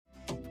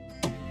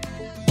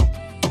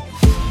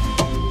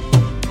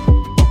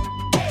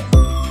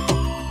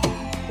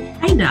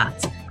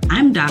Dots.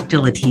 I'm Dr.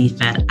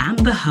 Latifat. I'm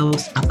the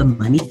host of the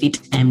Money Fit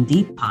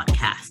MD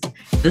podcast.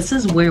 This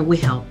is where we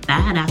help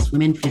badass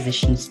women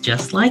physicians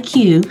just like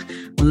you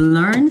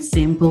learn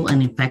simple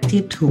and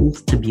effective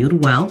tools to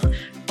build wealth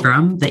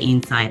from the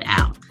inside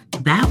out.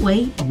 That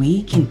way,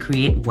 we can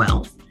create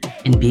wealth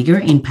and bigger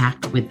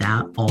impact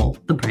without all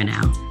the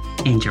burnout.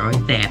 Enjoy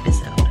the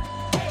episode.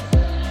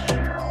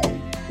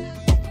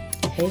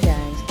 Hey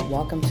guys,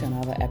 welcome to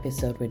another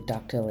episode with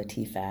Dr.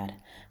 Latifat.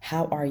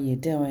 How are you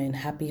doing?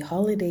 Happy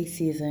holiday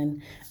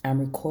season. I'm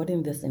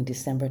recording this in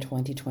December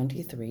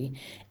 2023,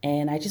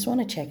 and I just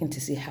want to check in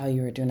to see how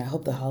you're doing. I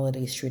hope the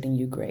holiday is treating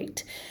you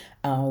great.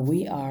 I'm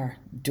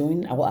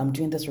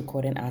doing this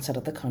recording outside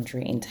of the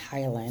country in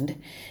Thailand.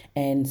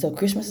 And so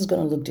Christmas is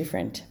going to look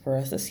different for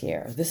us this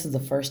year. This is the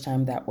first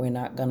time that we're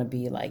not going to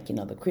be like,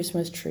 the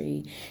Christmas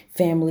tree,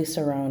 family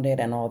surrounded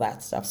and all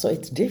that stuff. So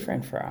it's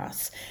different for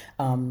us.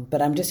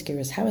 But I'm just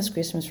curious, how is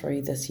Christmas for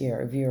you this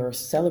year? If you're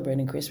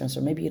celebrating Christmas,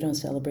 or maybe you don't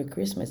celebrate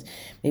Christmas,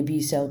 maybe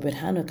you celebrate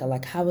Hanukkah.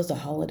 Like, how was the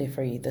holiday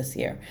for you this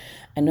year?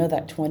 I know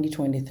that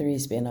 2023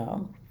 has been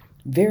a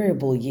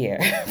variable year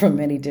for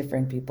many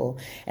different people,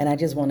 and I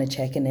just want to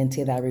check in and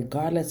say that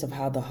regardless of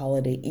how the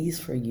holiday is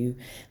for you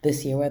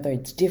this year, whether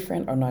it's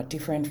different or not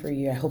different for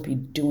you, I hope you're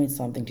doing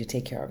something to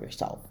take care of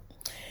yourself.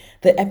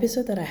 The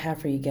episode that I have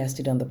for you guys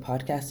today on the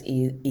podcast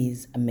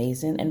is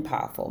amazing and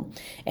powerful.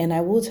 And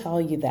I will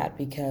tell you that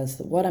because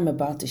what I'm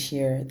about to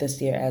share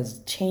this year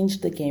has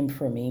changed the game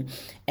for me.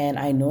 And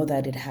I know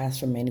that it has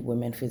for many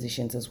women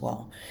physicians as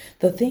well.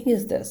 The thing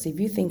is this, if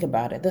you think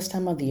about it, this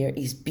time of the year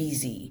is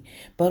busy.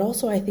 But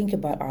also I think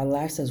about our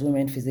lives as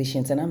women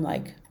physicians and I'm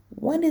like,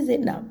 when is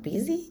it not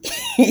busy?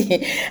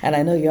 And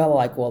I know y'all are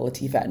like, well,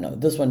 Latifat, no,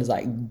 this one is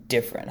like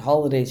different.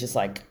 Holiday is just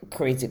like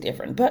crazy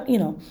different. But,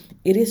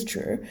 it is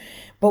true.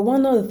 But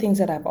one of the things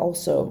that I've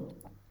also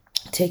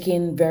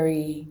taken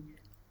very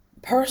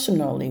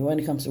personally when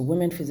it comes to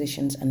women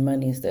physicians and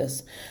money is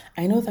this.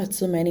 I know that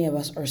so many of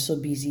us are so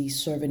busy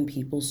serving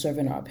people,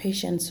 serving our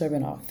patients,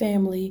 serving our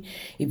family.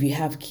 If you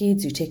have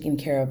kids, you're taking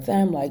care of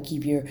them. Like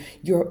if you're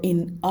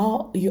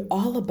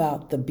all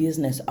about the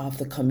business of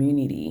the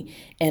community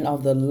and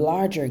of the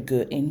larger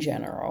good in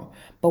general.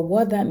 But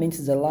what that means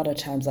is a lot of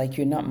times like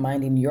you're not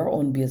minding your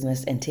own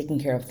business and taking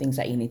care of things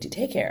that you need to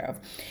take care of.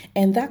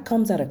 And that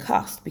comes at a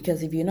cost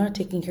because if you're not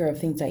taking care of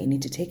things that you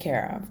need to take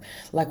care of,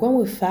 like when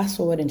we fast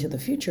forward into the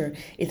future,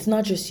 it's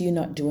not just you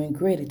not doing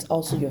great, it's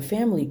also your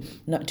family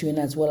not doing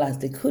as well as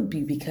they could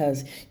be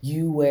because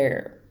you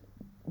were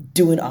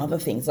doing other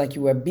things, like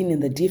you were being in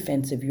the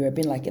defensive, you were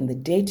being like in the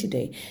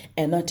day-to-day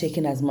and not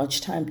taking as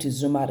much time to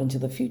zoom out into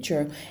the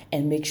future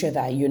and make sure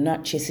that you're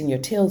not chasing your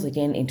tails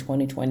again in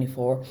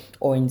 2024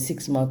 or in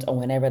 6 months or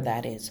whenever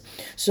that is.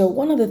 So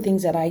one of the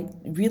things that I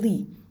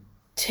really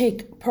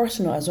take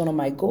personal as one of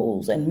my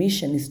goals and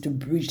mission is to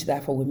bridge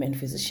that for women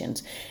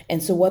physicians.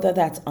 And so whether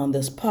that's on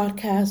this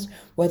podcast,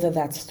 whether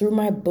that's through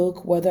my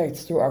book, whether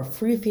it's through our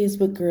free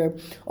Facebook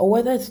group, or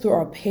whether it's through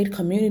our paid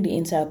community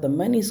inside the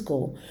Money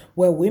School,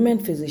 where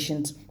women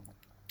physicians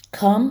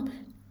come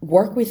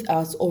work with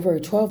us over a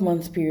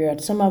 12-month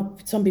period.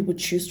 Some people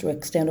choose to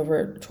extend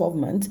over 12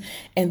 months.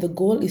 And the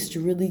goal is to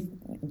really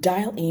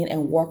dial in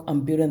and work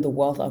on building the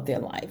wealth of their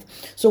life.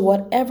 So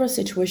whatever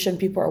situation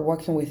people are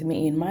working with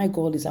me in, my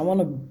goal is I want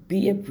to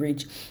be a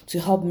bridge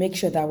to help make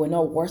sure that we're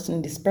not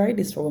worsening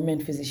disparities for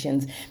women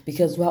physicians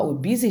because while we're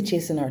busy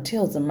chasing our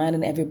tails and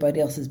minding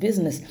everybody else's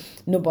business,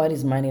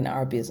 nobody's minding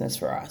our business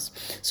for us.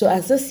 So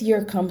as this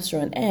year comes to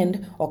an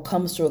end or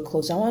comes to a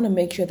close, I want to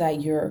make sure that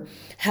you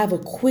have a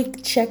quick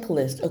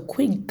checklist, a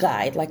quick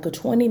guide, like a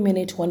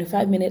 20-minute,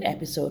 25-minute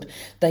episode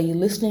that you're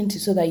listening to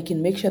so that you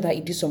can make sure that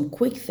you do some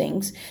quick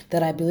things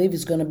that I believe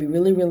is going to be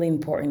really, really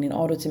important in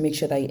order to make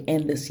sure that you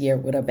end this year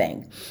with a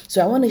bang.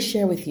 So I want to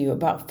share with you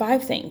about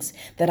 5 things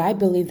that I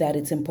believe that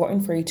it's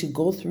important for you to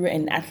go through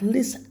and at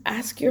least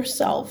ask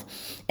yourself.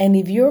 And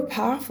if you're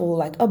powerful,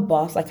 like a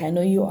boss, like I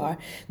know you are,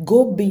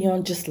 go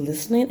beyond just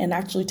listening and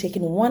actually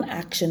taking one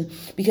action.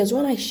 Because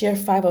when I share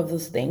 5 of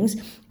those things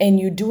and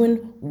you're doing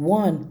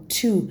 1,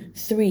 2,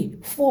 3,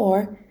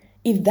 4,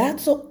 if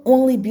that's the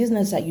only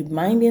business that you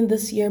mind in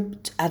this year,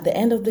 at the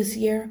end of this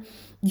year,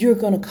 you're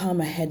going to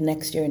come ahead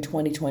next year in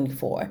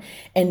 2024.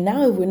 And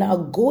now if we now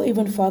go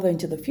even further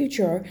into the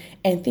future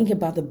and think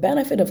about the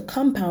benefit of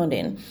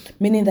compounding,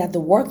 meaning that the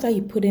work that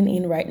you're putting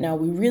in right now,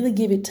 we really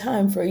give it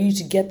time for you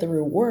to get the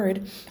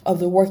reward of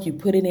the work you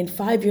put in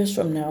 5 years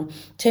from now,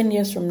 10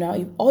 years from now.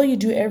 If all you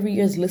do every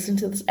year is listen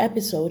to this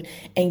episode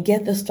and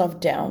get this stuff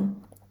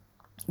down,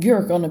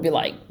 you're going to be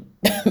like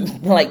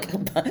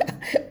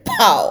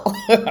pow,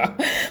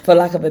 for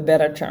lack of a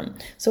better term.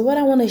 So what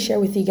I want to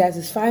share with you guys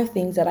is 5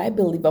 things that I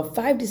believe are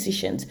 5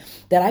 decisions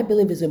that I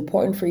believe is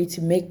important for you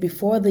to make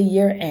before the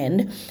year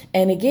end.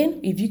 And again,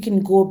 if you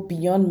can go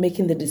beyond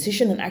making the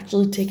decision and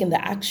actually taking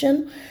the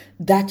action,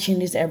 that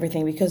changes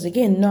everything, because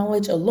again,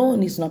 knowledge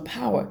alone is not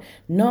power.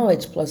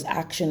 Knowledge plus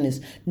action is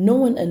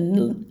knowing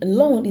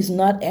alone is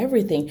not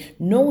everything.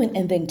 Knowing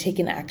and then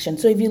taking action.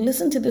 So if you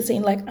listen to this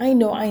saying like, I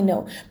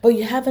know, but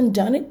you haven't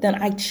done it, then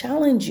I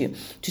challenge you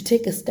to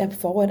take a step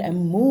forward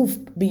and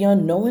move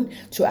beyond knowing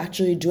to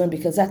actually doing,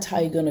 because that's how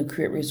you're going to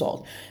create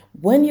results.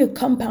 When you're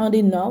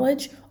compounding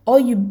knowledge, all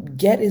you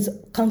get is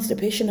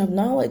constipation of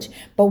knowledge.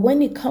 But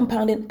when you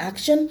compound in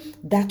action,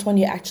 that's when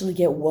you actually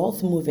get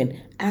wealth moving,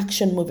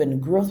 action moving,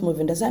 growth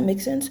moving. Does that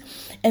make sense?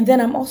 And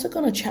then I'm also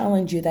going to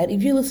challenge you that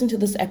if you listen to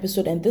this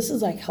episode and this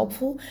is like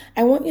helpful,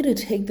 I want you to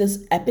take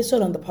this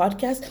episode on the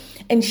podcast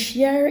and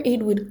share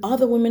it with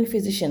other women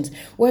physicians,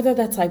 whether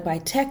that's like by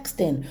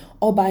texting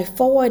or by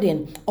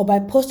forwarding or by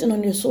posting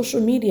on your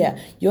social media,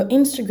 your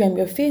Instagram,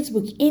 your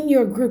Facebook, in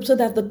your group, so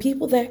that the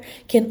people there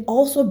can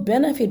also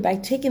benefit by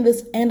taking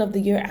this end of the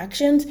year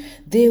actions.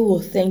 They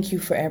will thank you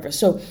forever.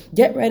 So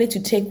get ready to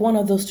take one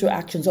of those two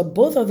actions or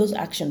both of those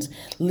actions.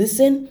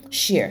 Listen,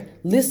 share.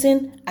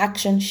 Listen,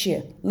 action,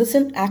 share.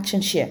 Listen, action,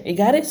 share. You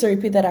got it? So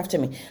repeat that after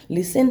me.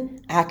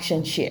 Listen,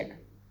 action, share.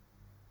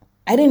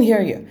 I didn't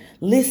hear you.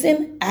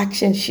 Listen,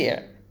 action,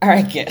 share. All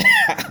right, good.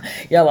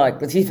 Y'all are like,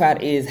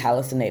 Latifat is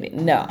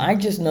hallucinating. No, I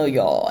just know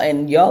y'all,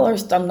 and y'all are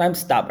sometimes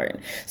stubborn.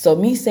 So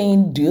me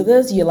saying do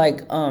this, you're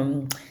like,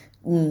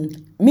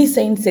 me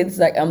saying say this,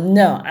 like,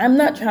 no, I'm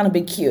not trying to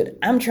be cute.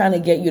 I'm trying to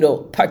get you to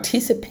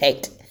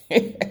participate.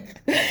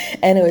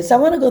 Anyway, so I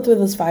want to go through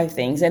those 5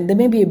 things, and there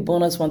may be a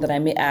bonus one that I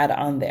may add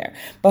on there.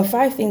 But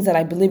 5 things that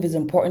I believe is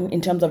important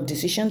in terms of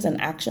decisions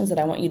and actions that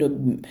I want you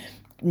to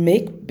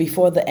make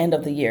before the end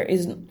of the year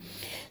is.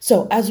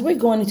 So as we're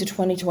going into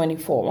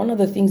 2024, one of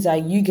the things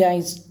that you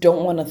guys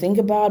don't want to think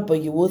about,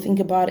 but you will think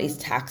about, is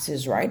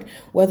taxes, right?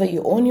 Whether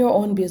you own your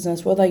own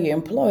business, whether you're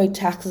employed,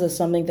 taxes are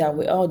something that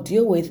we all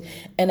deal with,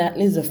 and at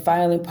least the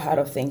filing part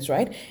of things,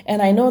 right?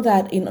 And I know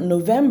that in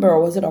November,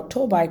 or was it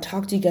October, I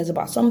talked to you guys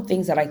about some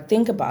things that I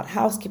think about,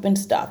 housekeeping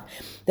stuff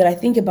that I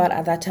think about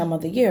at that time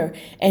of the year.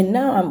 And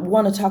now I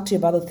want to talk to you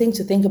about the things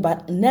to think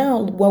about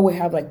now, where we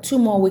have like 2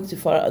 more weeks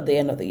before the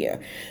end of the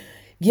year.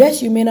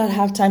 Yes, you may not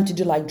have time to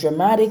do like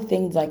dramatic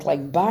things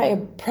like buy a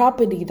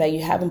property that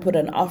you haven't put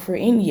an offer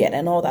in yet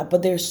and all that,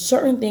 but there's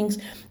certain things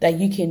that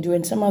you can do,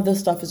 and some of this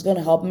stuff is going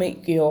to help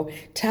make your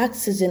tax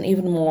season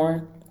even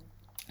more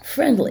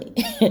friendly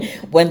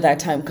when that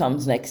time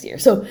comes next year.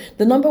 So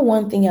the number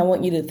one thing I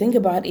want you to think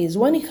about is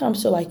when it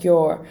comes to like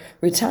your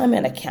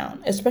retirement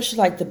account, especially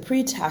like the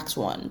pre-tax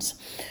ones,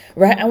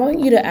 right? I want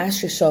you to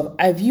ask yourself,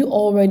 have you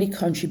already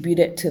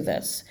contributed to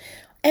this?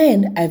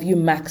 And have you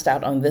maxed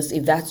out on this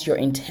if that's your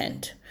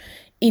intent?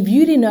 If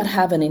you did not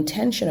have an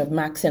intention of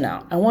maxing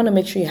out, I want to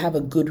make sure you have a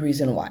good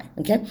reason why,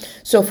 okay?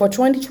 So for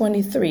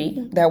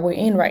 2023 that we're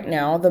in right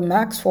now, the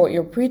max for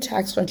your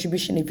pre-tax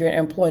contribution if you're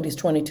employed is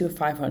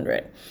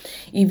 $22,500.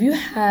 If you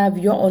have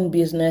your own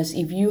business,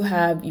 if you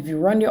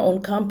run your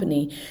own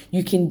company,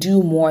 you can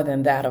do more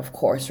than that, of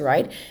course,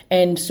 right?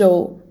 And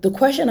so the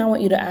question I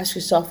want you to ask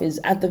yourself is,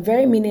 at the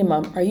very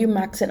minimum, are you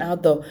maxing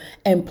out the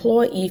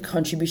employee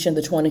contribution,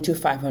 the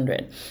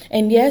 $22,500?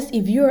 And yes,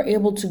 if you are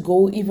able to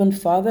go even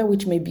further,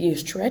 which may be a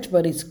stretch,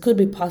 but it could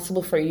be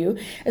possible for you,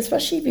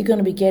 especially if you're going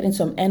to be getting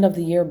some end of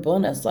the year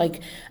bonus. Like,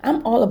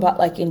 I'm all about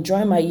like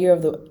enjoying my year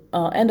of the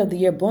end of the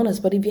year bonus,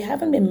 but if you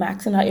haven't been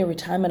maxing out your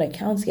retirement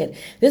accounts yet,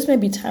 this may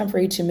be time for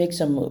you to make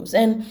some moves.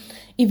 And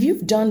if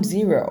you've done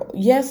zero,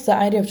 yes, the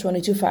idea of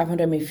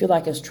 $22,500 may feel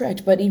like a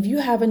stretch, but if you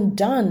haven't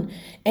done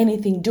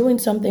anything, doing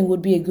something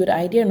would be a good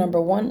idea, number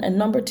one. And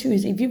number two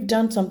is, if you've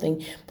done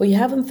something, but you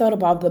haven't thought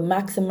about the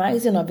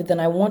maximizing of it, then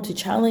I want to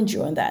challenge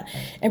you on that.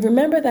 And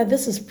remember that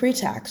this is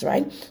pre-tax,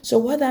 right? So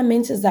what that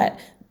means is that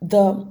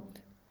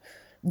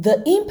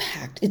the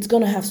impact it's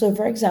going to have. So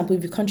for example,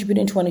 if you're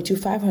contributing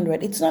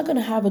 $22,500, it's not going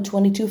to have a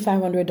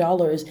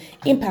 $22,500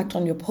 impact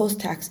on your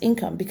post-tax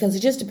income, because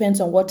it just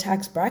depends on what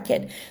tax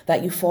bracket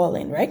that you fall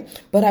in, right?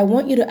 But I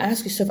want you to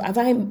ask yourself, have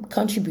I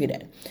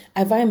contributed?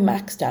 Have I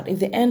maxed out? If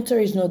the answer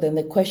is no, then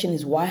the question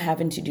is, why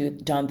haven't you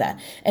done that?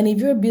 And if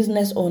you're a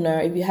business owner,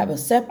 if you have a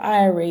SEP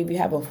IRA, if you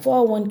have a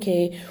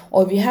 401k,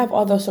 or if you have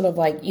other sort of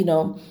like,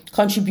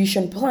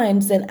 contribution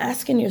plans, then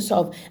asking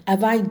yourself,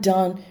 have I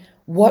done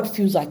what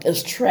feels like a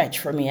stretch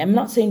for me? I'm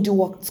not saying do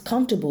what's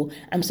comfortable.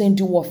 I'm saying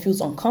do what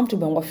feels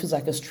uncomfortable and what feels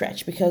like a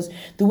stretch, because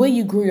the way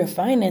you grow your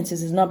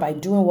finances is not by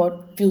doing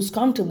what feels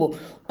comfortable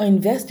or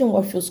investing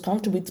what feels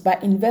comfortable. It's by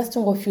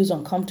investing what feels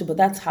uncomfortable.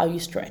 That's how you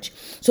stretch.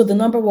 So the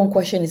number one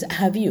question is,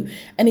 have you?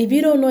 And if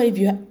you don't know if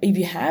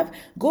you have,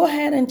 go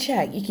ahead and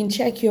check. You can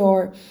check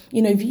your,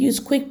 if you use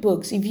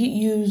QuickBooks, if you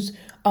use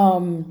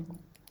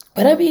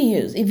whatever you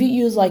use, if you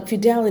use like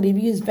Fidelity, if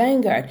you use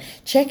Vanguard,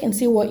 check and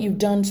see what you've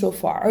done so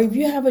far. Or if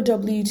you have a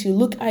W-2,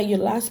 look at your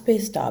last pay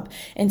stub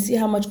and see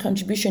how much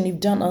contribution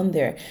you've done on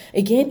there.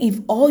 Again, if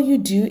all you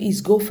do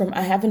is go from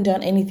I haven't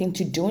done anything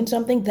to doing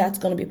something, that's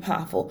going to be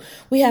powerful.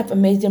 We have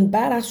amazing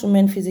badass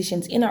women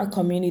physicians in our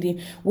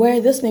community where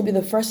this may be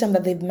the first time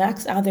that they've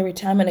maxed out their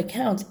retirement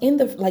accounts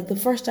the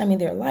first time in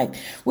their life,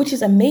 which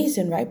is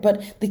amazing, right?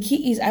 But the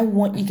key is, I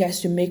want you guys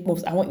to make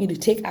moves. I want you to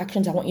take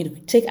actions. I want you to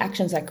take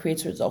actions that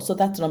creates results. So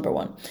that's number number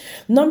one.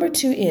 Number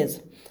two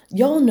is,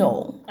 y'all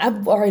know,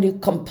 I've already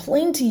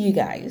complained to you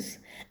guys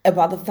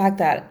about the fact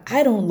that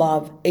I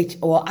love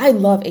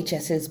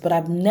HSAs, but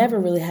I've never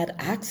really had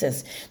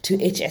access to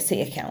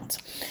HSA accounts.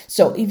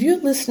 So if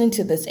you're listening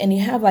to this and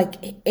you have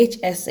like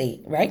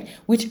HSA, right,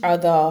 which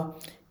are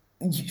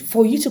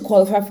for you to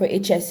qualify for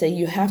HSA,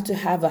 you have to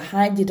have a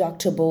high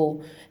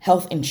deductible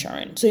health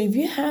insurance. So if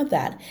you have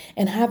that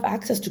and have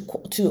access to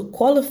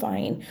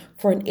qualifying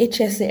for an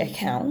HSA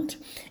account,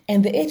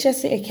 and the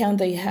HSA account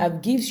that you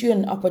have gives you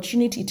an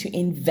opportunity to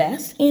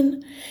invest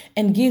in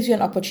and gives you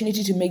an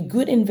opportunity to make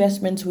good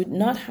investments with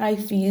not high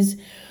fees,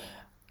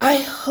 I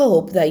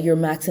hope that you're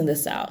maxing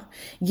this out.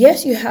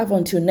 Yes, you have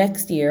until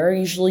next year.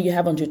 Usually you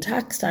have until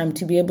tax time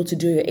to be able to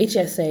do your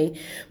HSA.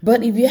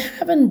 But if you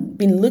haven't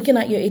been looking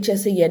at your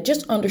HSA yet,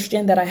 just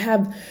understand that I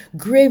have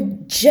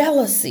grave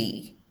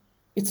jealousy.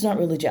 It's not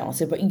really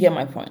jealousy, but you get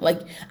my point.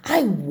 Like,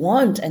 I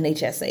want an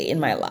HSA in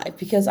my life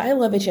because I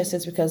love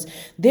HSAs because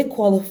they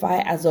qualify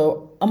as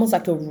almost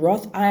like a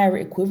Roth IRA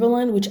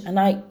equivalent,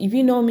 if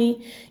you know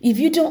me, if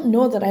you don't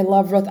know that I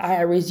love Roth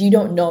IRAs, you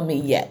don't know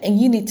me yet.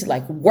 And you need to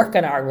like work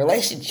on our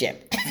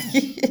relationship.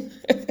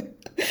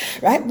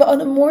 Right? But on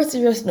a more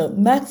serious note,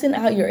 maxing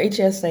out your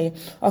HSA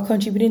or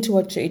contributing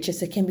towards your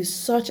HSA can be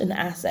such an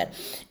asset.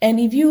 And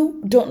if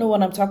you don't know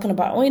what I'm talking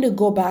about, I want you to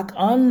go back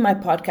on my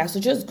podcast. So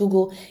just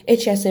Google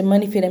HSA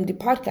Money Fit MD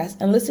podcast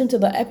and listen to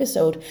the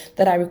episode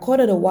that I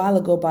recorded a while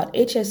ago about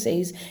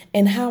HSAs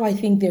and how I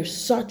think they're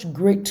such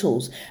great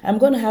tools. I'm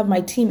going to have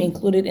my team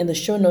included in the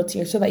show notes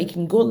here so that you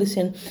can go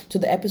listen to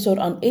the episode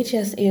on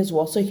HSA as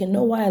well, so you can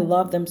know why I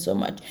love them so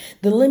much.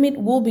 The limit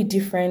will be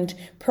different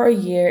per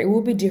year. It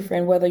will be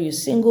different whether you're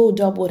single,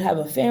 double, have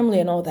a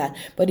family and all that.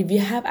 But if you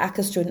have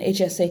access to an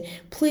HSA,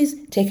 please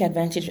take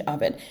advantage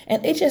of it.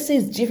 And HSA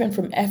is different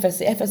from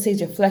FSA. FSA is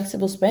your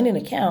flexible spending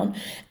account.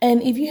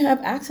 And if you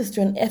have access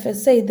to an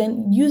FSA,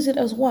 then use it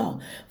as well.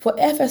 For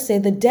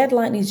FSA, the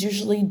deadline is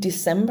usually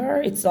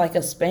December. It's like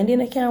a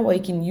spending account where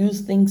you can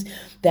use things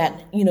that,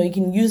 you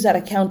can use that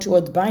account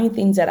towards buying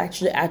things that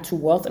actually add to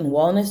wealth and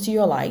wellness to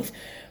your life.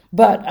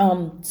 But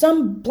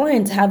some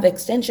plans have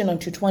extension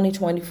until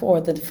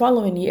 2024, the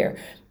following year.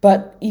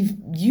 But if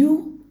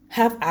you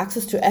have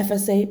access to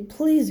FSA,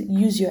 please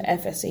use your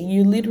FSA.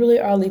 You literally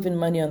are leaving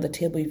money on the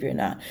table if you're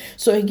not.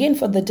 So again,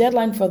 for the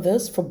deadline for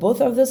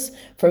both of this,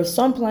 for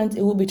some plans,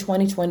 it will be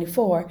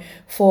 2024.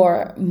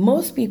 For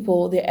most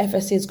people, their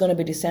FSA is going to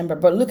be December.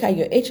 But look at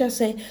your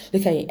HSA,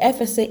 look at your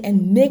FSA,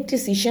 and make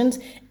decisions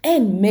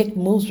and make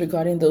moves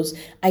regarding those,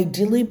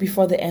 ideally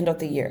before the end of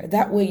the year.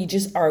 That way you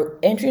just are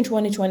entering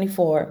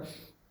 2024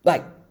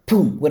 like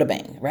boom, with a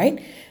bang,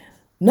 right?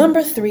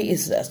 Number 3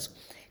 is this.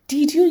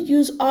 Did you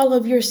use all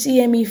of your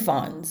CME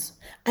funds?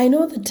 I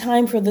know the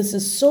time for this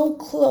is so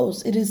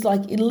close. It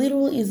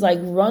literally is like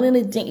running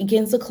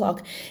against the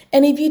clock.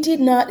 And if you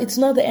did not, it's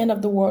not the end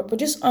of the world. But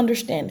just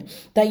understand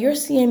that your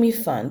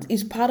CME fund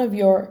is part of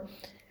your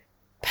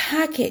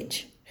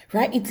package,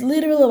 right? It's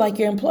literally like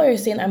your employer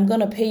saying, I'm going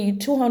to pay you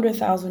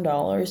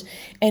 $200,000.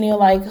 And you're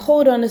like,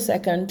 hold on a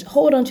second,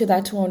 hold on to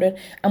that 200.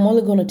 I'm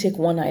only going to take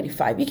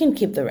 195. You can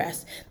keep the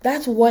rest.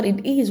 That's what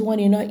it is when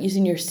you're not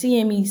using your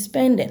CME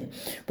spending,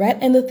 right?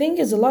 And the thing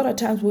is, a lot of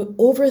times we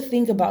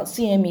overthink about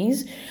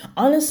CMEs.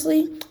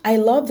 Honestly, I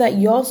love that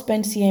y'all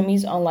spend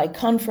CMEs on like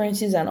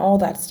conferences and all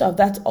that stuff.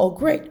 That's all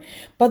great.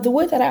 But the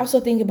way that I also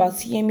think about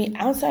CME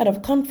outside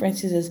of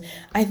conferences is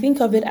I think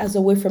of it as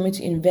a way for me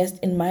to invest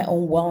in my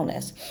own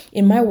wellness,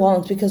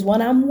 because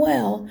when I'm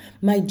well,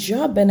 my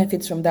job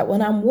benefits from that.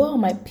 When I'm well,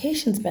 my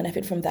patients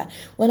benefit from that.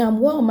 When I'm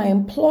well, my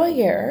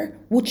employer,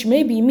 which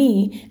may be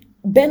me,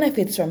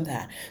 benefits from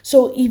that.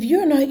 So if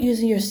you're not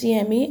using your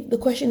CME, the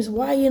question is,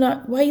 why are you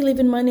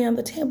leaving money on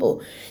the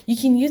table? You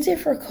can use it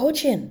for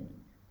coaching.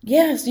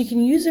 Yes, you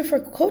can use it for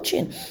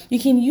coaching. You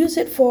can use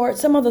it for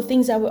some of the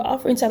things that we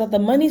offer inside of the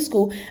Money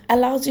School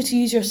allows you to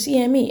use your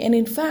CME. And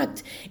in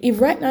fact, if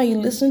right now you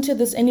listen to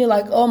this and you're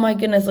like, oh my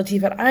goodness,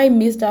 Latifat, I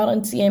missed out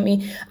on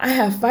CME. I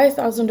have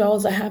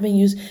 $5,000 I haven't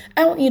used.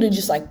 I want you to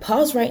just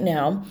pause right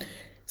now,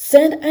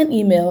 send an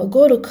email,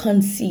 go to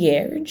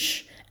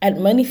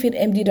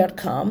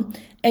concierge@moneyfitmd.com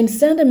and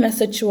send a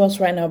message to us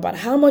right now about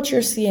how much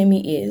your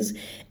CME is,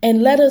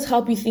 and let us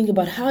help you think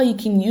about how you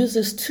can use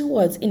this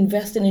towards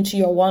investing into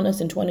your wellness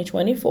in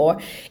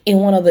 2024 in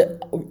one of the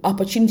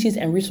opportunities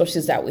and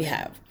resources that we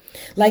have.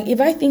 Like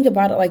if I think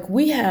about it,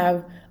 we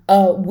have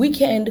a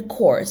weekend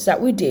course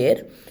that we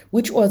did,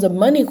 which was a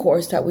money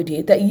course that we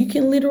did that you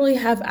can literally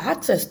have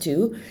access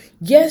to.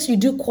 Yes, you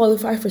do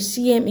qualify for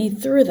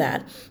CME through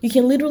that. You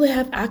can literally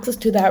have access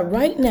to that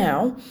right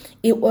now.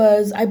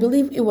 I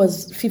believe it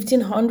was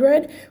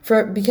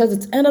 $1,500 because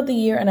it's end of the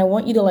year and I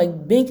want you to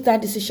make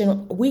that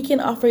decision. We can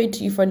offer it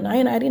to you for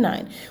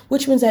 $9.99,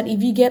 which means that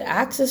if you get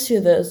access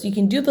to this, you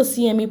can do the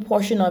CME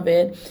portion of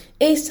it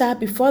ASAP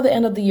before the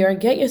end of the year,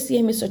 get your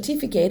CME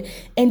certificate,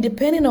 and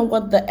depending on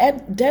what the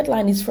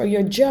deadline is for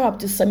your job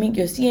to submit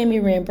your CME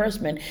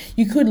reimbursement,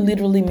 you could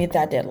literally meet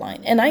that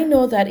deadline. And I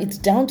know that it's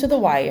down to the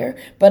wire,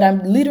 but I'm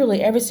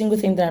literally, every single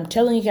thing that I'm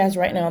telling you guys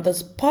right now on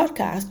this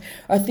podcast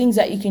are things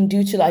that you can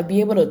do to like be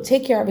able to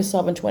take care of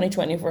yourself in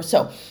 2024.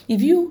 So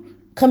if you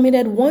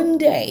committed one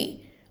day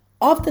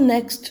of the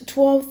next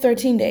 12,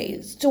 13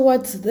 days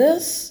towards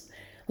this,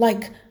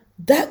 like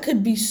that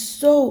could be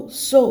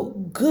so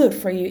good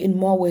for you in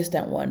more ways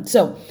than one.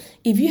 So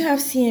if you have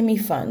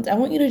CME funds, I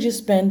want you to just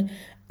spend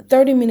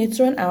 30 minutes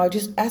to an hour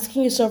just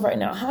asking yourself right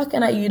now, how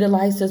can I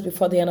utilize this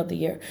before the end of the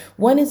year?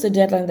 When is the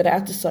deadline that I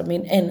have to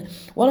submit? And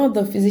one of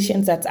the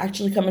physicians that's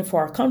actually coming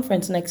for our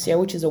conference next year,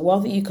 which is a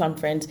Wealthy You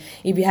conference,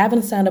 if you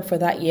haven't signed up for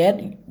that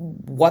yet,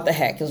 what the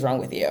heck is wrong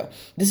with you?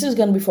 This is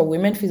going to be for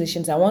women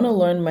physicians that want to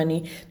learn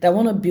money, that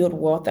want to build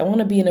wealth, that want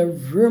to be in a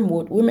room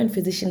with women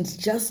physicians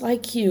just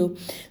like you,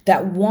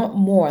 that want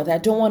more,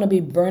 that don't want to be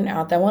burnt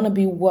out, that want to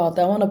be wealth,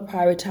 that want to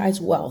prioritize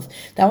wealth,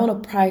 that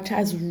want to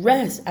prioritize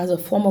rest as a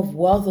form of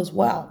wealth as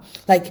well.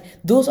 Like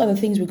those are the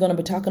things we're going to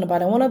be talking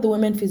about. And one of the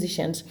women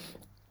physicians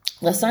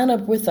that signed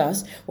up with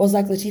us was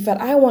like, Latifat,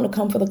 I want to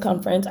come for the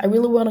conference. I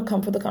really want to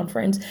come for the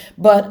conference,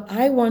 but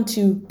I want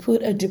to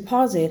put a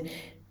deposit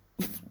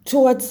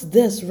towards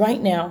this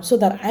right now so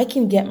that I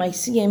can get my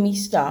CME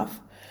stuff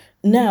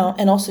now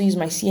and also use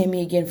my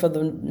CME again for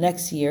the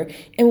next year.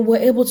 And we're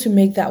able to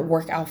make that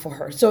work out for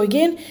her. So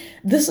again,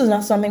 this is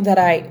not something that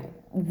I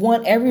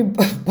want I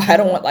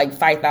don't want like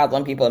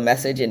 5,000 people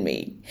messaging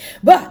me.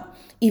 But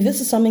if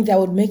this is something that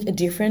would make a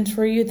difference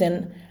for you,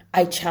 then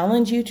I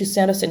challenge you to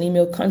send us an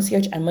email,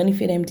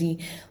 concierge@moneyfitmd.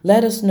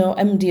 Let us know,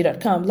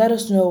 md.com. Let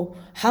us know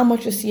how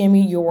much of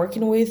CME you're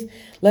working with.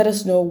 Let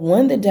us know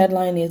when the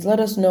deadline is.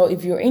 Let us know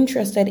if you're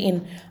interested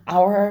in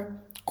our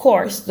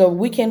course, the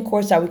weekend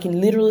course that we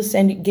can literally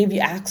give you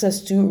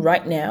access to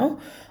right now.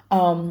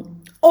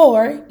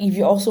 Or if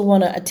you also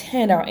want to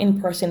attend our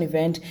in-person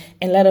event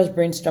and let us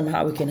brainstorm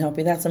how we can help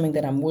you, that's something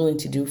that I'm willing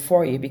to do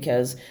for you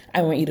because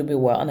I want you to be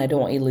well and I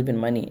don't want you leaving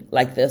money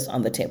like this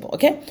on the table,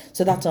 okay?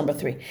 So that's number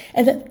 3.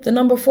 And then the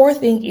number 4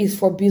 thing is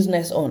for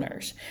business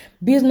owners.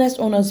 Business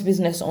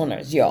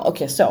owners, yo.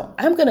 Okay, so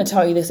I'm going to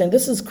tell you this, and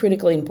this is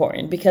critically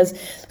important because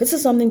this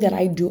is something that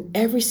I do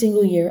every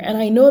single year. And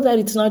I know that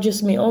it's not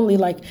just me only,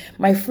 like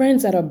my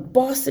friends that are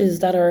bosses,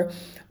 that are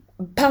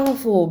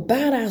powerful,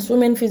 badass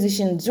women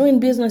physicians doing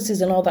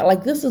businesses and all that.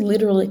 Like this is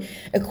literally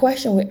a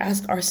question we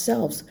ask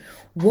ourselves.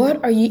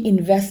 What are you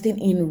investing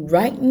in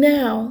right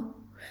now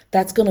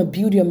that's going to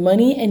build your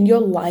money and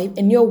your life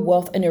and your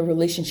wealth and your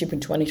relationship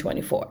in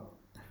 2024?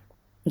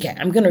 Okay,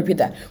 I'm going to repeat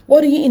that.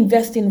 What are you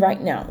investing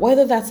right now?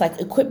 Whether that's like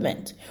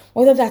equipment,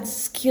 whether that's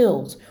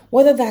skills,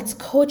 whether that's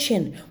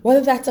coaching, whether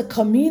that's a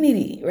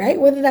community,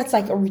 right? Whether that's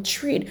like a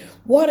retreat.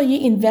 What are you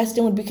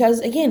investing in?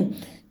 Because again,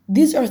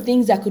 these are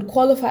things that could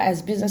qualify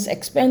as business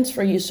expense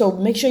for you. So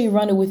make sure you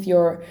run it with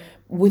your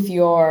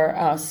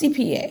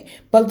CPA.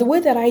 But the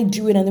way that I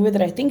do it and the way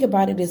that I think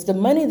about it is the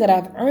money that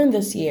I've earned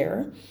this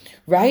year,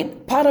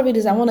 right? Part of it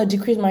is I want to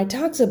decrease my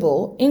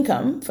taxable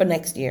income for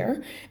next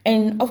year.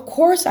 And of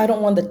course, I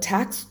don't want the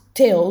tax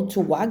tail to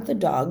wag the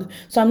dog.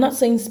 So I'm not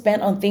saying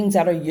spend on things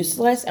that are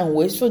useless and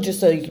wasteful just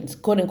so you can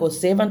quote unquote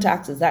save on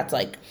taxes.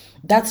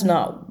 That's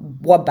not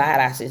what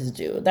badasses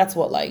do. That's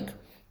what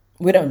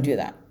we don't do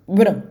that.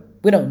 We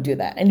don't do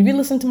that. And if you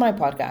listen to my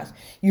podcast,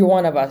 you're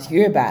one of us,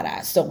 you're a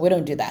badass. So we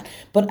don't do that.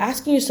 But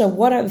asking yourself,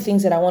 what are the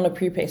things that I want to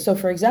prepay? So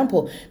for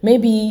example,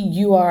 maybe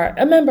you are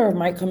a member of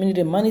my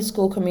community, Money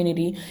School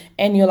community,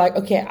 and you're like,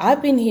 okay,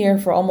 I've been here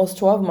for almost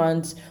 12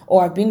 months,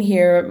 or I've been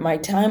here, my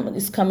time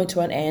is coming to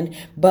an end,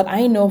 but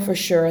I know for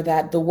sure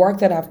that the work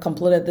that I've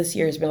completed this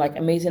year has been like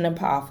amazing and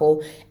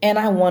powerful. And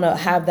I want to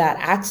have that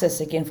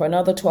access again for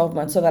another 12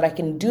 months so that I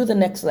can do the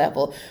next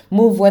level,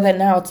 move, whether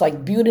now it's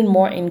like building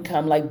more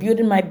income, like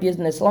building my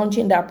business, launching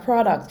that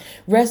product,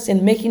 rest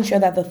in making sure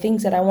that the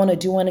things that I want to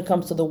do when it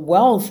comes to the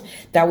wealth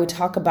that we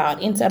talk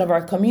about inside of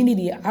our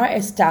community are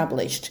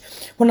established.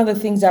 One of the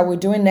things that we're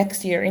doing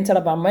next year inside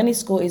of our Money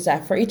School is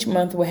that for each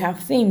month we have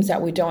themes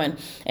that we're doing.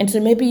 And so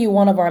maybe you're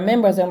one of our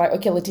members and like,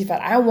 okay,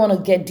 Latifat, I want to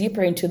get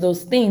deeper into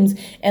those themes.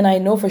 And I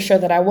know for sure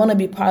that I want to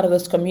be part of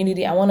this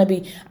community. I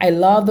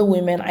love the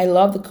women, I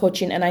love the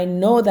coaching, and I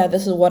know that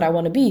this is what I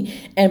want to be.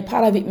 And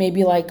part of it may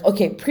be like,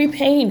 okay,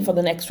 prepaying for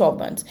the next 12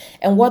 months.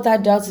 And what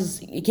that does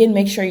is, again,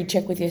 make sure you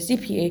check with your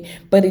CPA,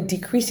 but it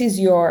decreases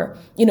your,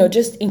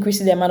 just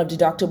increases the amount of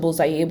deductibles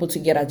that you're able to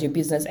get as your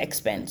business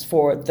expense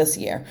for this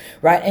year,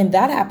 right? And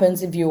that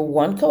happens if you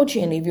want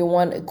coaching, if you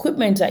want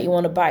equipment that you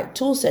want to buy,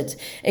 tool sets.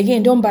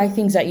 Again, don't buy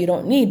things that you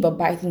don't need, but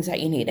buy things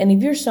that you need. And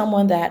if you're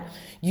someone that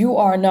you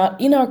are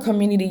not in our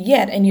community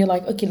yet, and you're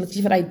like, okay,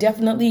 Latifat, I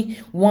definitely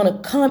want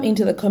to come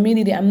into the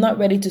community. I'm not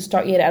ready to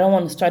start yet. I don't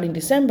want to start in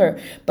December,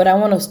 but I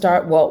want to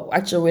start. Well,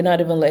 actually, we're not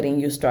even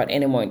letting you start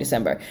anymore in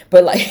December.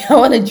 But I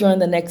want to join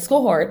the next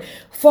cohort. support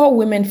for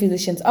women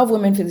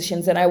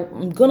physicians, and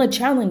I'm going to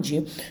challenge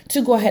you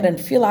to go ahead and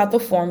fill out the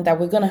form that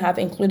we're going to have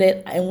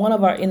included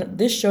in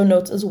this show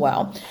notes as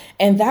well.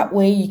 And that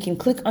way you can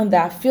click on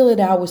that, fill it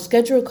out, we'll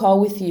schedule a call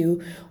with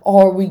you,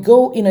 or we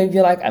go, if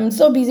you're like, I'm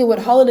so busy with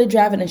holiday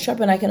driving and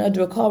shopping, I cannot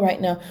do a call right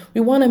now.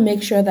 We want to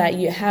make sure that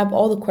you have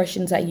all the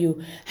questions that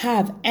you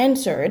have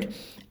answered.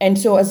 And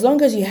so as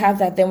long as you have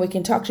that, then we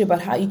can talk to you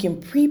about how you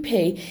can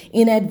prepay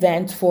in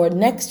advance for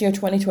next year,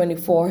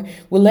 2024.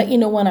 We'll let you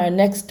know when our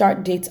next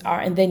start dates are,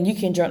 and then you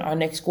can join our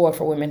next cohort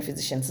for women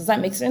physicians. Does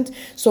that make sense?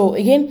 So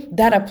again,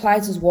 that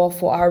applies as well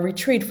for our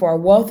retreat, for our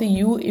Wealthy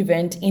You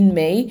event in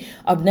May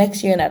of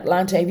next year in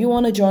Atlanta. If you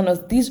want to join us,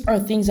 these are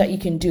things that you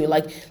can do.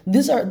 Like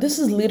this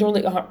is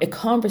literally a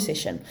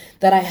conversation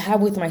that I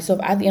have with myself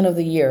at the end of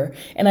the year.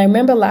 And I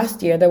remember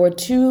last year, there were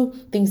two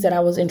things that I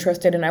was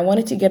interested in. I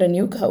wanted to get a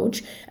new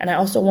coach, and I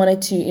also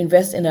wanted to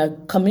invest in a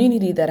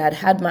community that I'd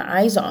had my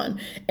eyes on.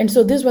 And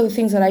so these were the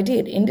things that I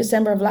did. In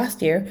December of last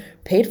year,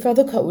 paid for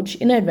the coach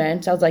in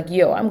advance. I was like,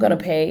 I'm going to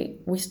pay.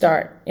 We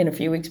start in a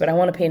few weeks, but I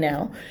want to pay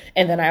now.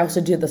 And then I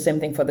also did the same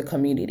thing for the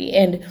community.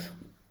 And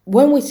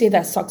when we say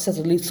that success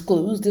leaves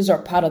clues, these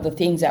are part of the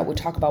things that we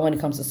talk about when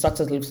it comes to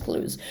success leaves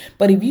clues.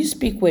 But if you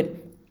speak with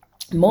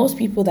most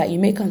people that you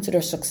may consider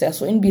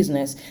successful in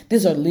business,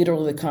 these are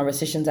literally the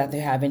conversations that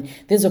they're having.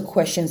 These are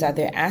questions that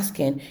they're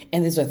asking,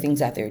 and these are things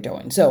that they're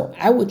doing. So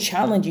I would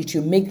challenge you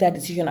to make that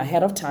decision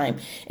ahead of time.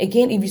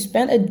 Again, if you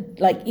spend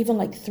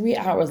even 3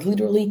 hours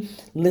literally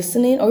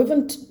listening, or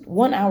even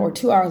 1 hour,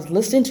 2 hours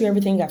listening to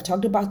everything I've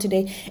talked about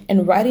today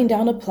and writing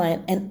down a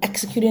plan and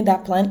executing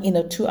that plan in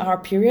a 2-hour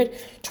period,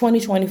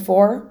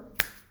 2024,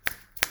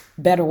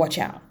 better watch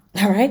out.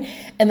 All right.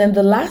 And then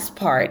the last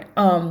part,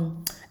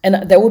 and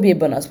there will be a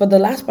bonus, but the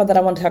last part that I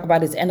want to talk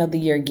about is end of the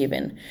year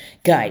giving.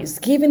 Guys,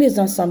 giving is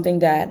not something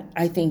that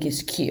I think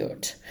is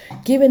cute.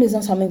 Giving is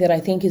not something that I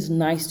think is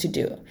nice to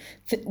do.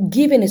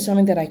 Giving is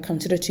something that I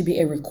consider to be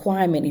a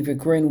requirement if you're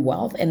growing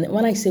wealth. And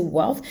when I say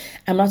wealth,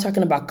 I'm not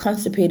talking about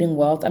constipating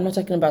wealth. I'm not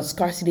talking about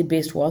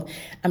scarcity-based wealth.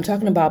 I'm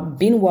talking about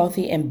being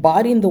wealthy,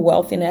 embodying the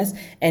wealthiness,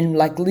 and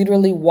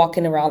literally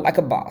walking around like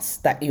a boss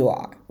that you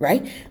are,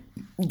 right?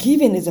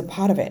 Giving is a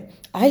part of it.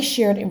 I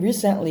shared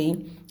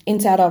recently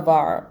inside of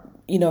our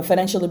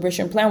financial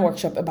liberation plan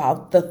workshop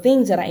about the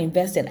things that I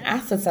invest in,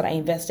 assets that I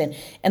invest in,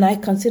 and I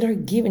consider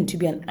giving to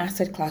be an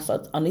asset class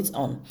on its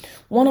own.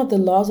 One of the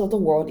laws of the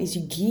world is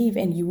you give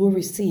and you will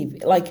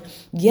receive.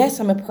 Yes,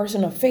 I'm a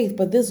person of faith,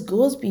 but this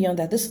goes beyond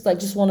that. This is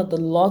just one of the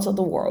laws of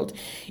the world.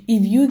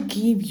 If you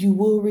give, you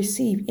will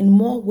receive in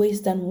more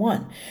ways than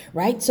one,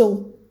 right?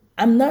 So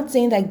I'm not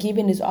saying that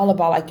giving is all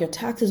about your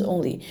taxes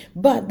only,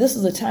 but this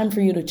is a time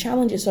for you to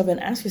challenge yourself and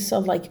ask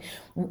yourself,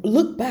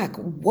 look back,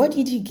 what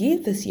did you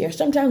give this year?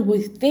 Sometimes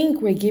we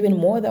think we're giving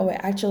more than we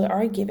actually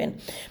are giving,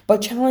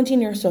 but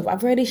challenging yourself.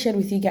 I've already shared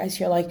with you guys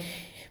here,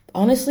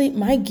 honestly,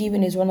 my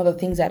giving is one of the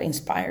things that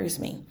inspires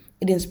me.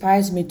 It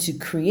inspires me to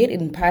create.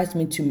 It inspires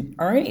me to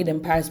earn. It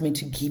inspires me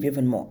to give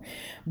even more.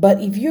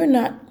 But if you're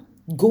not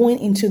going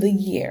into the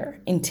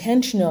year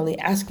intentionally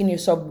asking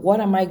yourself,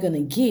 what am I going to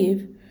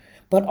give?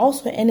 But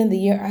also ending the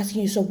year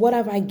asking yourself, what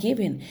have I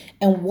given?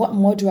 And what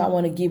more do I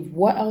want to give?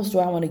 What else do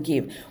I want to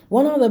give?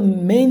 One of the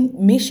main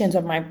missions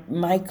of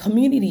my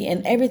community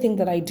and everything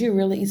that I do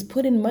really is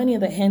putting money in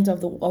the hands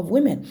of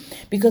women.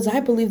 Because I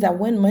believe that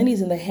when money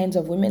is in the hands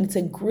of women, it's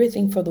a great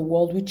thing for the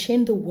world. We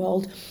change the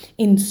world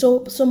in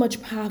so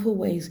much powerful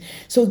ways.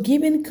 So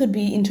giving could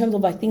be in terms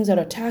of things that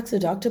are tax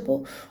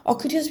deductible, or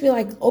could just be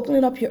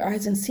opening up your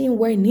eyes and seeing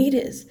where need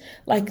is.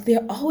 There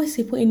are always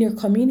people in your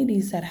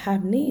communities that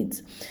have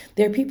needs.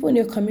 There are people in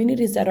your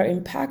communities that are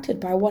impacted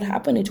by what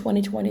happened in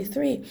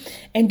 2023.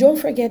 And don't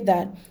forget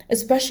that,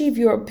 especially if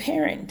you're a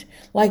parent,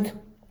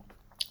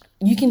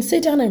 you can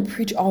sit down and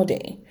preach all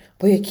day,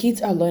 but your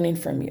kids are learning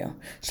from you.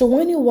 So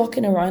when you're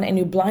walking around and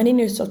you're blinding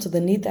yourself to the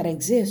need that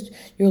exists,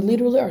 you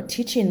literally are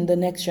teaching the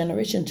next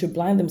generation to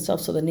blind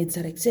themselves to the needs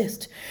that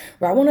exist,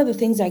 right? One of the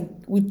things that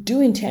we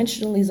do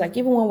intentionally is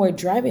even when we're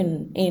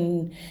driving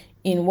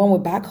when we're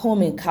back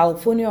home in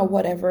California or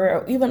whatever,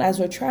 or even as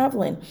we're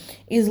traveling,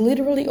 is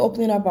literally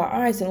opening up our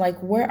eyes and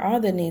where are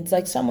the needs?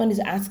 Someone is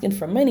asking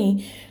for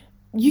money.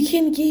 You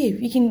can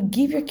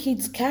give your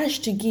kids cash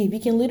to give. You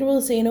can literally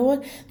say, you know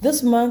what,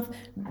 this month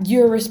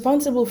you're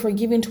responsible for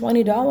giving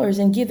 $20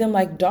 and give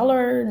them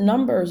dollar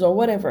numbers or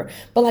whatever.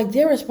 But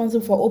they're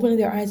responsible for opening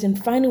their eyes and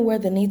finding where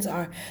the needs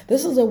are.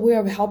 This is a way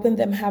of helping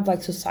them have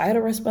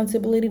societal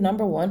responsibility,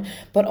 number one,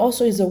 but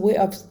also is a way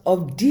of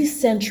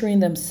decentering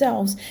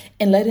themselves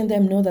and letting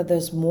them know that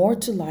there's more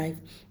to life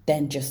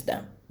than just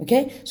them.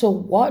 Okay, so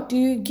what do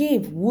you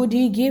give? Who do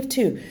you give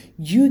to?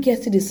 You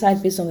get to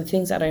decide based on the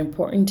things that are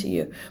important to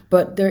you.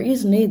 But there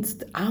is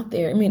needs out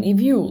there. I mean, if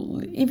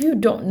you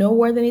don't know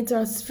where the needs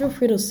are, feel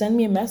free to send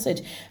me a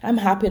message. I'm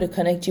happy to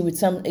connect you with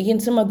some. Again,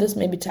 some of this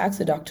may be tax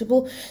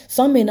deductible.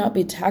 Some may not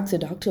be tax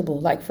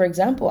deductible. For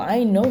example,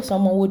 I know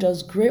someone who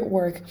does great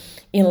work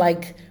in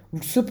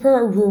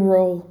super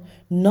rural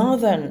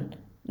northern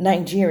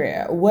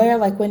Nigeria, where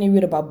when you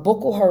read about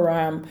Boko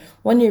Haram,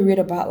 when you read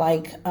about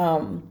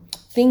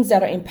things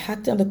that are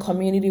impacting the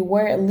community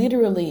where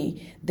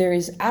literally there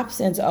is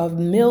absence of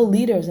male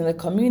leaders in the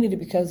community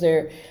because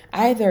they're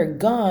either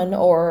gone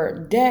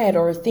or dead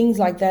or things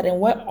like that.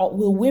 And what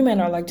women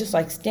are like, just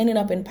like standing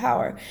up in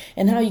power,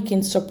 and how you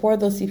can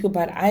support those people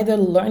by either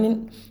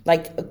learning,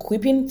 like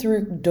equipping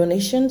through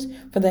donations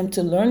for them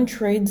to learn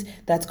trades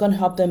that's going to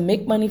help them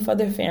make money for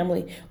their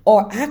family,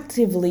 or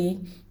actively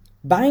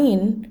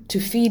buying to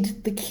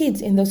feed the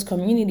kids in those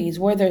communities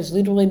where there's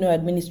literally no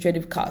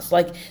administrative costs.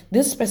 Like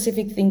this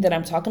specific thing that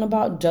I'm talking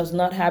about does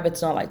not have,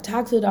 it's not like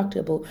tax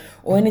deductible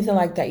or anything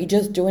like that. You're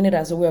just doing it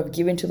as a way of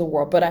giving to the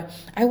world. But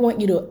I want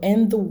you to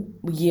end the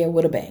year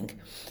with a bang.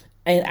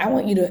 And I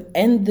want you to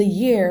end the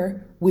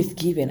year with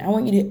giving. I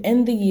want you to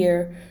end the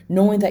year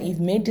knowing that you've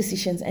made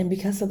decisions, and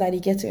because of that, you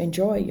get to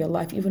enjoy your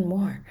life even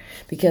more.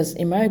 Because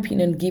in my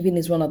opinion, giving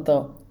is one of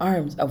the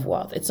arms of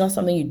wealth. It's not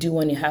something you do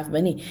when you have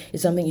money.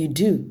 It's something you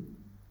do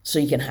so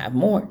you can have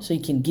more, so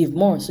you can give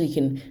more, so you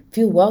can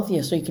feel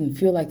wealthier, so you can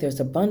feel like there's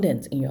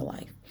abundance in your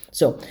life.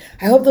 So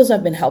I hope those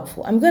have been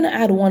helpful. I'm going to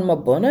add one more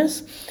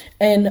bonus.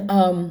 And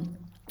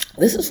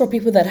this is for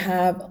people that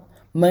have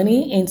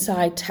money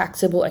inside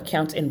taxable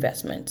account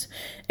investments.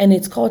 And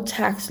it's called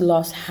tax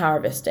loss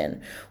harvesting,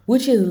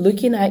 which is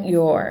looking at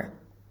your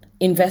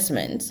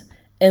investments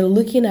and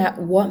looking at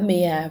what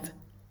may have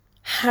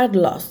had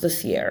loss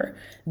this year.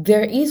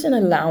 There is an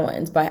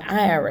allowance by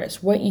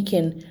IRS where you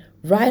can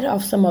write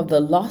off some of the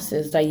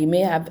losses that you may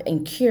have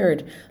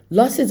incurred,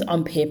 losses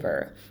on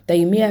paper that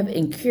you may have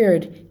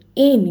incurred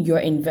in your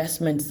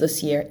investments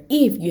this year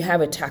if you have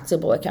a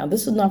taxable account.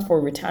 This is not for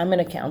retirement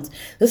accounts.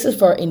 This is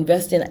for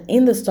investing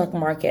in the stock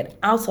market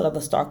outside of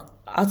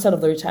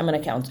the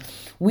retirement accounts.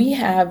 We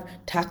have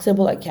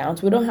taxable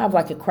accounts. We don't have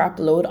like a crap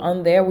load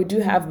on there. We do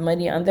have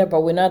money on there,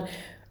 but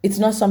it's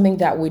not something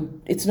that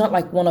it's not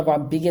like one of our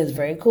biggest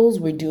vehicles.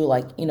 We do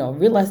like,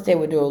 real estate.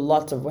 We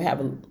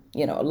have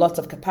lots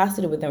of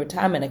capacity with the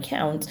retirement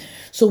accounts.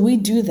 So we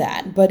do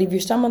that. But if you're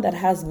someone that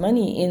has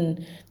money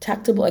in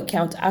taxable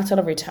accounts outside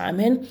of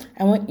retirement,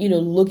 I want you to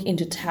look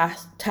into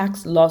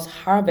tax loss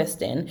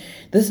harvesting.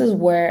 This is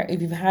where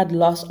if you've had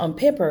loss on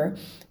paper,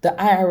 the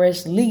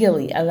IRS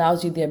legally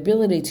allows you the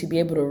ability to be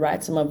able to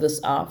write some of this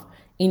off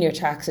in your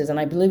taxes. And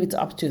I believe it's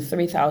up to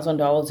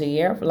 $3,000 a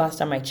year last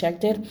time I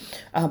checked it.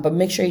 But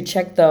make sure you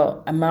check the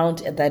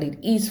amount that it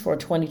is for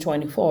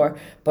 2024,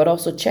 but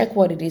also check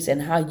what it is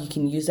and how you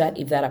can use that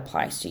if that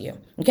applies to you.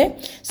 Okay.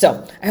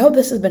 So I hope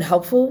this has been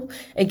helpful.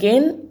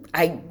 Again,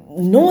 I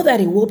know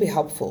that it will be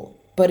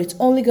helpful, but it's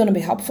only going to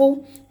be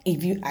helpful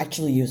if you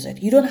actually use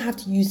it. You don't have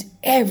to use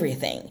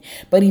everything,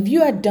 but if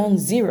you had done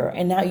 0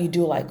 and now you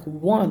do like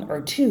 1 or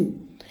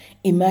 2,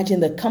 imagine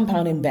the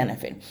compounding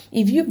benefit.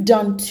 If you've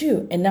done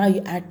 2 and now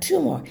you add 2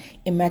 more,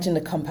 imagine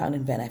the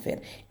compounding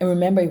benefit. And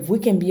remember, if we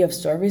can be of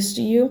service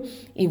to you,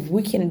 if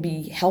we can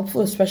be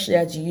helpful, especially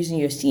as you're using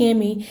your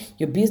CME,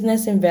 your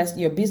business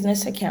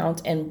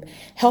account, and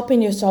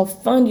helping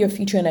yourself fund your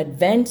future in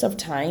advance of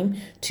time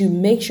to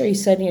make sure you're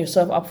setting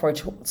yourself up for a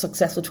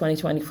successful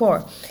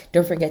 2024,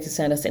 don't forget to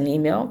send us an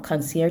email,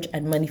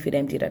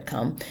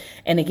 concierge@moneyfitmd.com.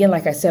 And again,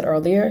 like I said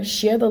earlier,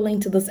 share the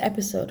link to this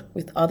episode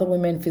with other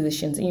women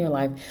physicians in your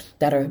life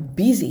that are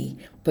busy,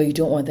 but you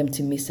don't want them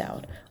to miss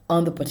out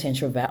on the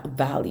potential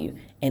value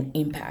and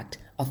impact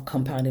of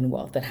compounding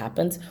wealth that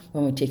happens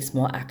when we take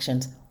small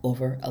actions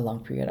over a long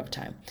period of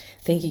time.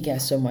 Thank you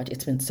guys so much.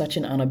 It's been such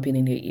an honor being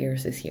in your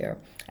ears this year.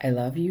 I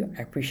love you.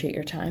 I appreciate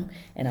your time,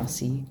 and I'll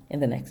see you in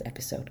the next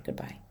episode.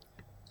 Goodbye.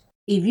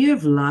 If you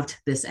have loved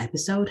this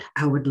episode,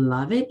 I would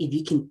love it if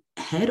you can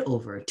head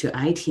over to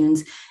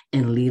iTunes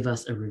and leave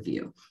us a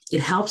review.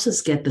 It helps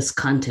us get this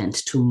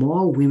content to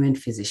more women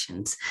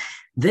physicians.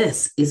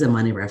 This is a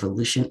money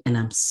revolution, and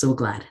I'm so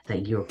glad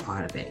that you're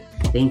part of it.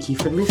 Thank you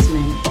for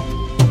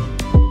listening.